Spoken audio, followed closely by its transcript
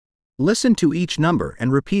Listen to each number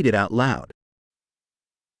and repeat it out loud.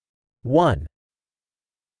 1,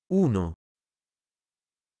 1,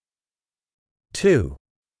 2,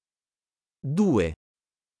 2,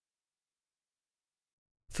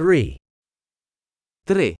 3,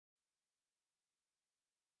 3,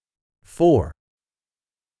 4,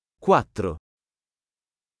 4,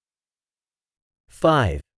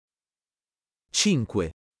 5,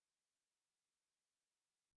 5,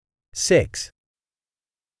 6,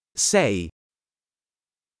 6,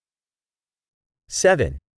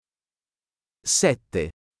 7,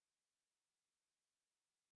 7,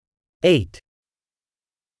 8,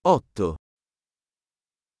 8,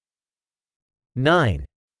 9,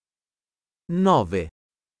 9,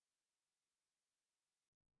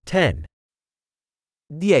 10,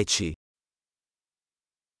 10,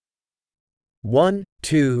 1,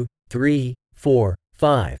 2, 3, 4,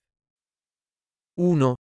 5,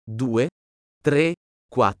 1, 2, 3,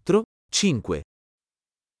 4, 5,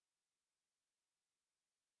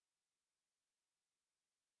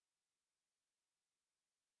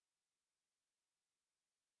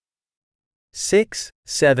 6,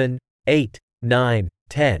 7, 8, 9,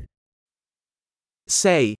 10,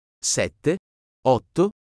 6, 7, 8,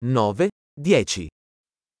 9, 10,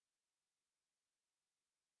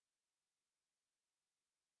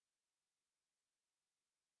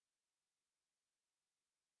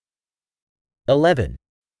 11,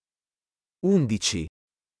 11,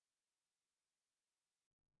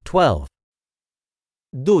 12,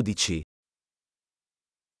 12,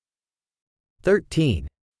 13,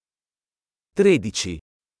 13,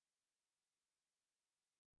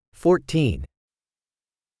 14,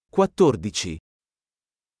 14,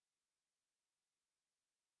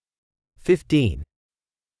 15,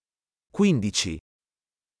 15,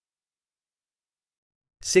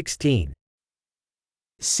 16,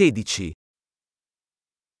 16,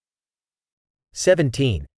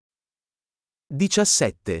 17,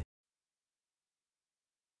 17,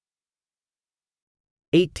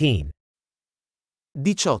 18,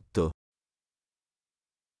 18,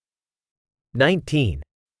 19,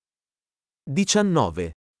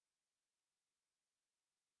 19,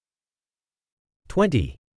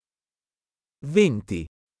 20, 20,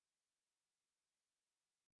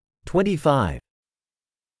 25,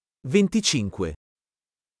 25,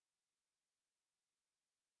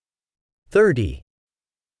 30,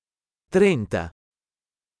 30,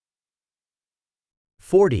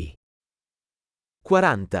 40,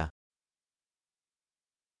 40,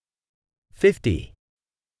 50,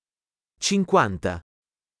 50,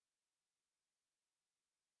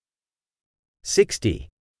 60,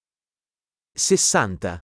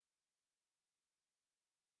 60,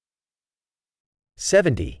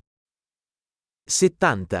 70,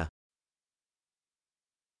 70,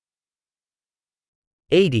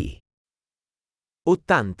 80, 80,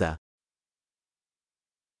 90,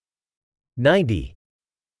 90,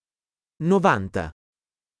 100,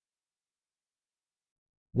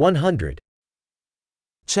 100,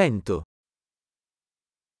 1000,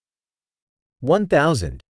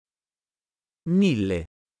 1000,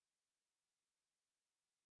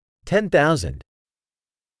 10,000,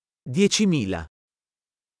 10.000,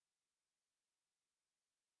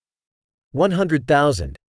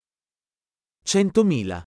 100,000,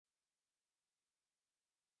 100.000,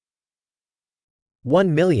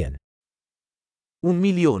 1 million.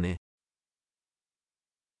 1.000.000.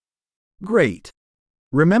 Great!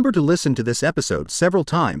 Remember to listen to this episode several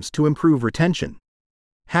times to improve retention.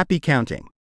 Happy counting!